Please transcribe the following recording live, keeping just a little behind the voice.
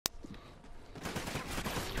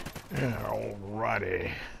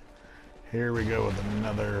Alrighty, here we go with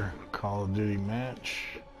another Call of Duty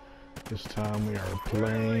match. This time we are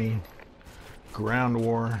playing Ground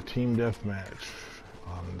War Team Deathmatch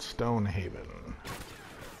on Stonehaven.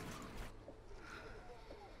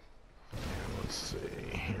 And let's see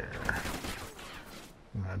here.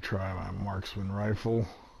 I'm gonna try my marksman rifle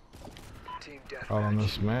out on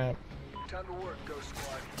this map. Time to work, Ghost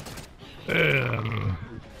Squad. And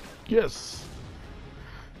yes,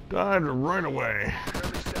 died right away.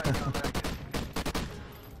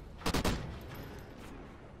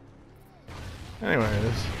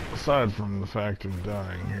 Anyways, aside from the fact of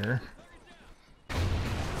dying here,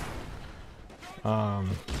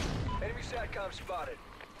 Enemy SATCOM spotted.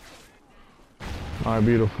 my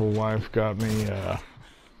beautiful wife got me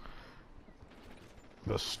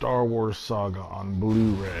the Star Wars Saga on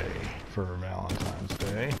Blu-ray for Valentine's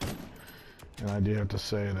Day, and I do have to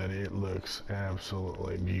say that it looks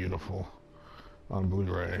absolutely beautiful on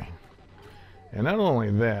Blu-ray. And not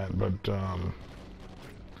only that, but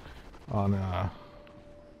on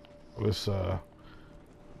this 3D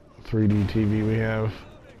TV we have,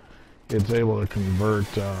 it's able to convert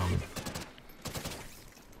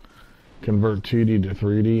 2D to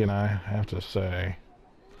 3D, and I have to say,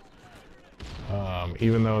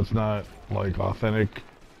 even though it's not like authentic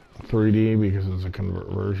 3D because it's a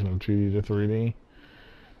conversion of 2D to 3D,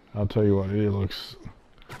 I'll tell you what, it looks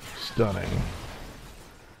stunning.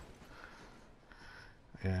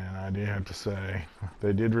 And I do have to say,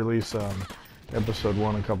 they did release episode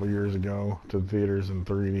 1 a couple years ago to the theaters in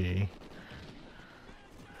 3D,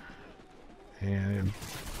 and it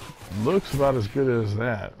looks about as good as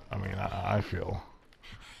that. I mean, I feel.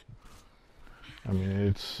 I mean,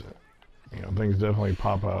 it's, you know, things definitely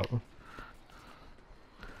pop out.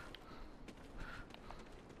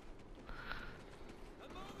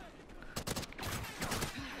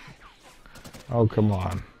 Oh, come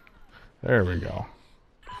on. There we go.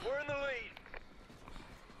 We're in the lead.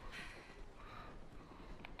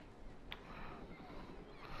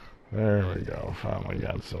 There we go. Finally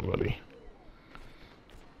got somebody.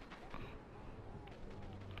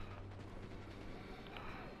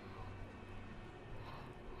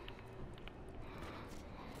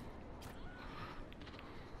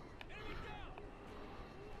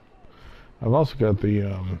 I've also got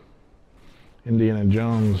the Indiana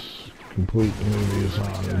Jones complete movies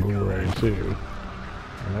on Blu-ray too,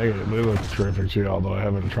 and they look terrific too, although I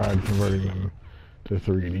haven't tried converting them to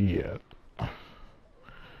 3D yet.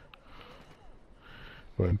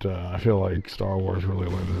 But I feel like Star Wars really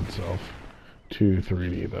lends itself to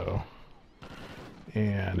 3D though,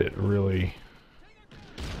 and it really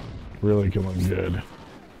can look good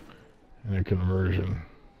in a conversion.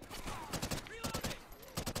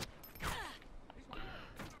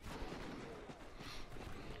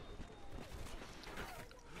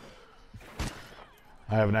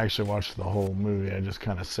 I haven't actually watched the whole movie, I just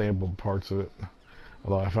kind of sampled parts of it.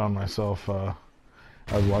 Although I found myself, I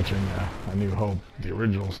was watching A New Hope, the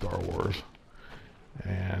original Star Wars.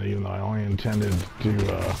 And even though I only intended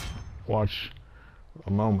to watch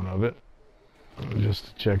a moment of it, just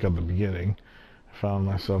to check out the beginning, I found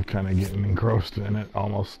myself kind of getting engrossed in it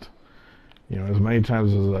almost, you know, as many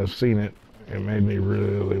times as I've seen it, it made me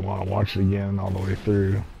really want to watch it again all the way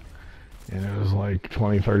through. And it was like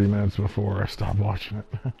 20-30 minutes before I stopped watching it.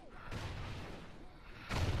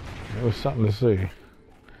 It was something to see.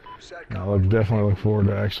 And I definitely look forward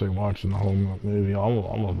to actually watching the whole movie,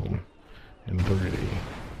 all of them, in 3D.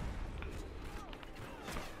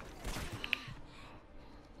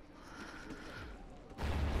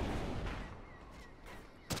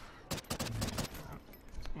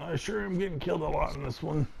 I sure am getting killed a lot in this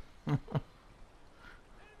one.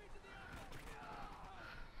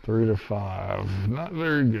 3 to 5. Not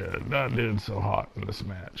very good. Not doing so hot in this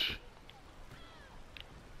match.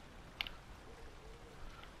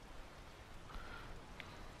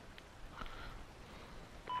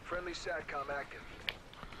 Friendly SATCOM active.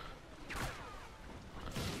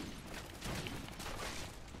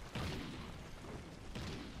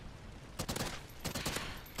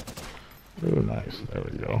 Ooh, nice. There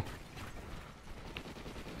we go.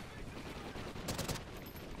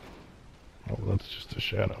 Oh, that's just a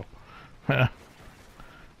shadow. We're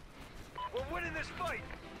winning this fight.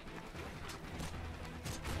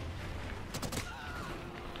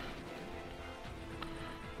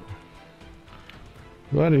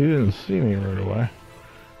 Glad he didn't see me right away.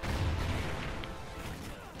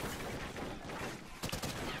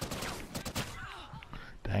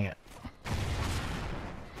 Dang it.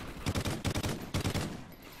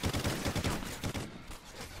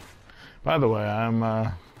 By the way,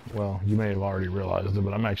 I'm well, you may have already realized it,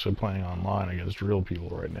 but I'm actually playing online against real people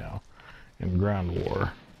right now in ground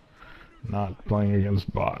war, not playing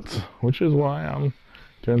against bots, which is why I'm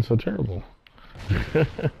doing so terrible.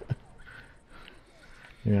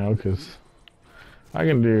 You know, because I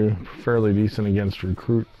can do fairly decent against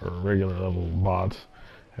recruit or regular level bots.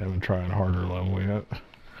 Haven't tried harder level yet.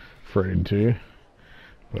 Afraid to.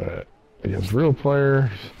 But against real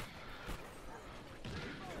players,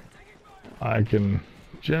 I can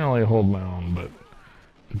generally hold my own, but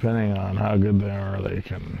depending on how good they are, they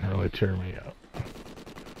can really tear me up.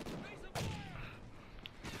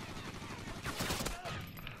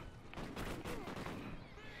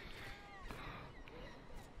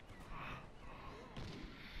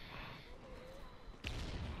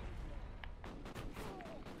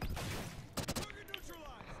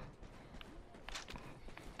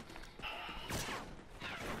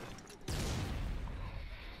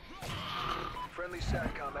 Friendly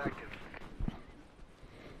SATCOM active.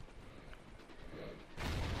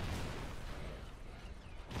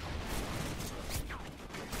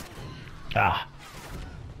 Ah!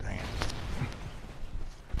 Dang it.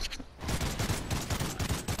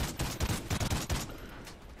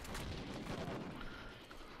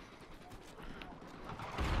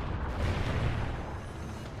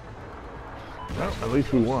 Well, at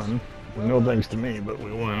least we won. No thanks to me, but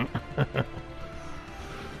we won.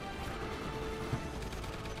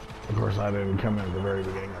 Of course, I didn't come in at the very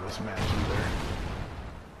beginning of this match either.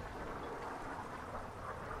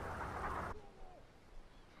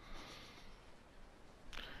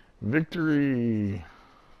 Victory!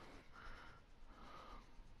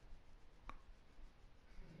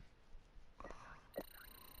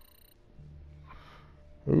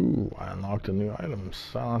 Ooh, I unlocked a new item,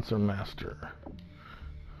 Silencer Master.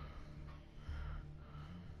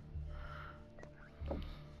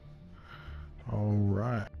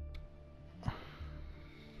 Alright.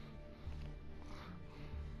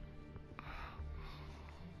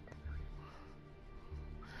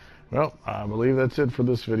 Well, I believe that's it for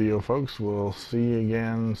this video, folks. We'll see you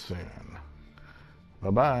again soon.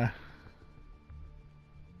 Bye-bye.